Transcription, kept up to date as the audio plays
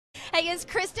Hi, it's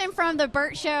Kristin from The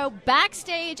Burt Show,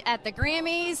 backstage at the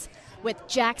Grammys with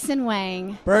Jackson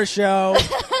Wang. Burt Show.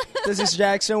 This is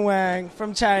Jackson Wang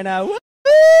from China. Woo!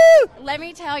 Let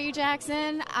me tell you,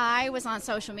 Jackson, I was on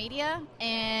social media,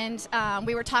 and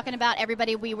we were talking about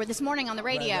everybody. We were this morning on the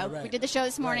radio. Right. We did the show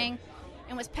this morning.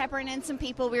 And was peppering in some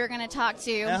people we were going to talk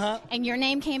to, and your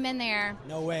name came in there.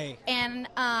 No way. And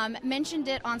mentioned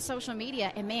it on social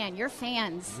media, and man, your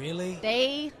fans. Really?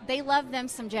 They love them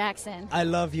some Jackson. I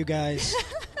love you guys.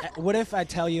 What if I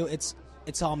tell you it's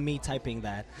all me typing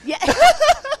that? Yeah.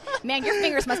 Man, your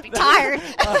fingers must be tired.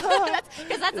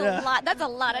 Because that's a lot. That's a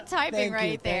lot of typing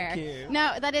right there. Thank you.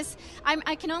 No, that is.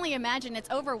 I can only imagine it's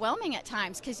overwhelming at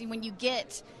times because when you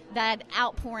get that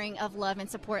outpouring of love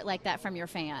and support like that from your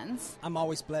fans. I'm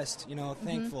always blessed,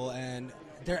 thankful, and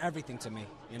they're everything to me.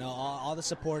 All the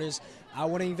supporters. I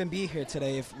wouldn't even be here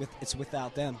today if it's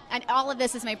without them. And all of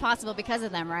this is made possible because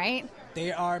of them, right?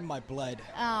 They are my blood.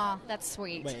 Oh, that's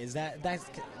sweet. Wait, is that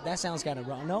sounds kind of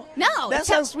wrong? No. No, that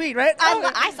sounds sweet, right?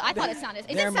 I thought it sounded.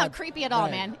 It didn't sound creepy at all,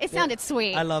 man. It sounded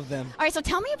sweet. I love them. All right, so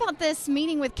tell me about this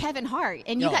meeting with Kevin Hart,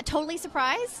 and you got totally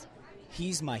surprised.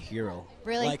 He's my hero.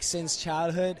 Really? Like since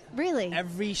childhood. Really?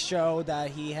 Every show that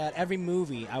he had, every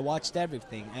movie, I watched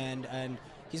everything, and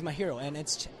he's my hero. And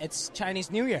it's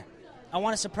Chinese New Year. I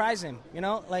want to surprise him.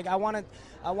 Like I want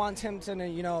him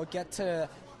to get to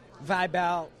vibe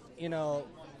out.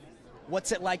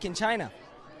 What's it like in China?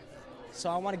 So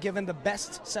I want to give him the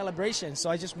best celebration. So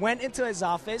I just went into his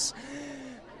office,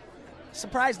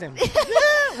 surprised him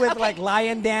with like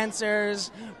lion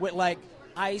dancers, with like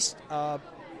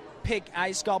pig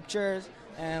ice sculptures,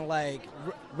 and like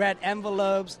red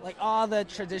envelopes, like all the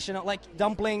traditional, like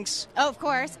dumplings. Oh, of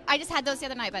course. I just had those the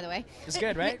other night, by the way. It's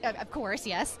good, right? Of course,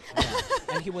 yes. Yeah.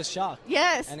 And he was shocked.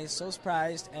 Yes. And he's so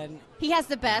surprised. And he has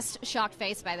the best shocked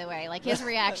face, by the way. Like his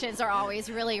reactions are always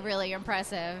really, really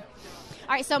impressive.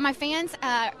 All right, so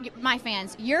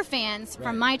your fans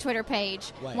from my Twitter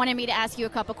page wanted me to ask you a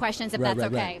couple questions, if that's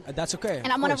okay. Right. That's okay.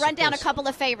 And I'm going to run down a couple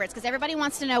of favorites because everybody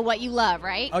wants to know what you love,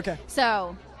 right? Okay.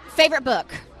 So, favorite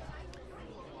book?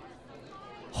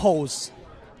 Holes.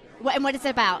 And what is it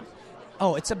about?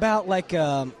 Oh, it's about like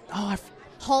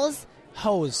Holes?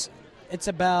 Hose. It's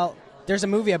about. There's a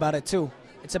movie about it too.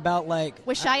 It's about like.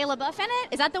 With Shia LaBeouf in it?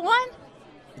 Is that the one?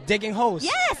 Digging holes.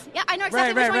 Yes. Yeah, I know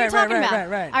exactly which one you're talking about.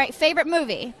 Right. All right, favorite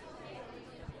movie?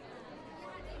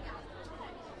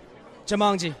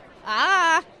 Jumanji.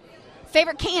 Ah.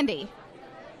 Favorite candy?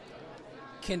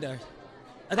 Kinder.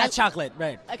 That's chocolate,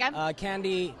 right? Okay.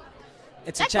 Candy.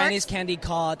 It's That a Chinese works. candy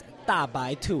called 大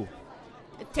白兔.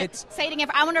 Say it again.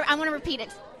 I want to repeat it.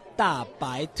 大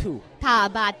白兔.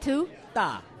 Tabatu.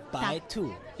 大白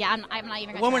兔. Yeah, I'm not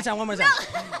even going to One more time.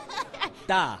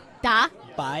 大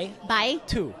白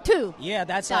two. Yeah,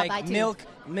 that's Da like bai tu.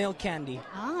 milk candy.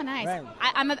 Oh, nice. Right.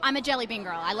 I'm a jelly bean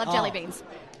girl. I love jelly beans.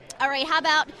 All right, how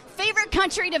about favorite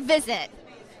country to visit?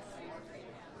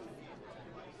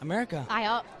 America.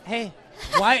 I Hey,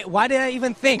 why did I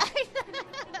even think?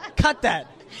 Cut that.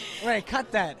 Right,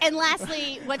 cut that. And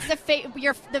lastly, what's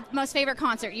the most favorite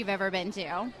concert you've ever been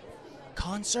to?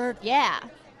 Concert? Yeah.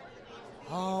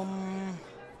 I'll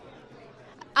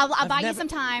buy you some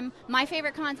time. My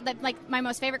favorite my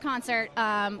most favorite concert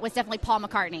was definitely Paul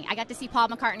McCartney. I got to see Paul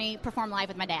McCartney perform live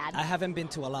with my dad. I haven't been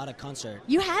to a lot of concerts.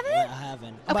 You haven't? I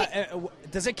haven't. Okay.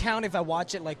 But does it count if I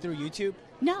watch it like through YouTube?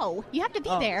 No, you have to be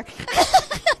there.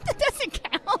 That doesn't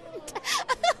count.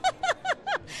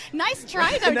 Nice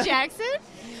try, though, Jackson.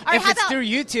 All right, if it's through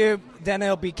YouTube, then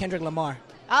it'll be Kendrick Lamar.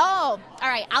 Oh, all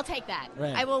right. I'll take that.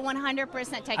 Right. I will 100%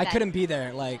 take that. I couldn't be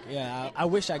there. I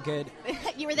wish I could.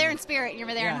 You were there in spirit. You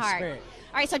were there in heart. Spirit.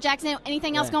 All right, so want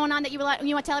anything else going on that you want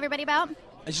to tell everybody about?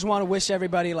 I just want to wish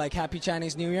everybody happy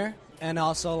Chinese New Year, and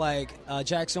also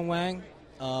Jackson Wang,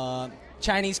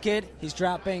 Chinese kid. He's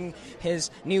dropping his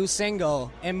new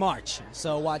single in March,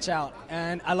 so watch out.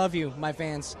 And I love you, my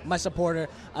fans, my supporter.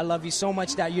 I love you so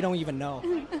much that you don't even know.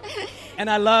 And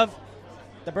I love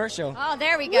The Burt Show. Oh,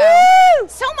 there we go. Woo!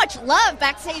 So much love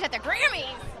backstage at the Grammys.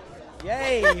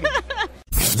 Yay.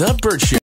 The Burt Show.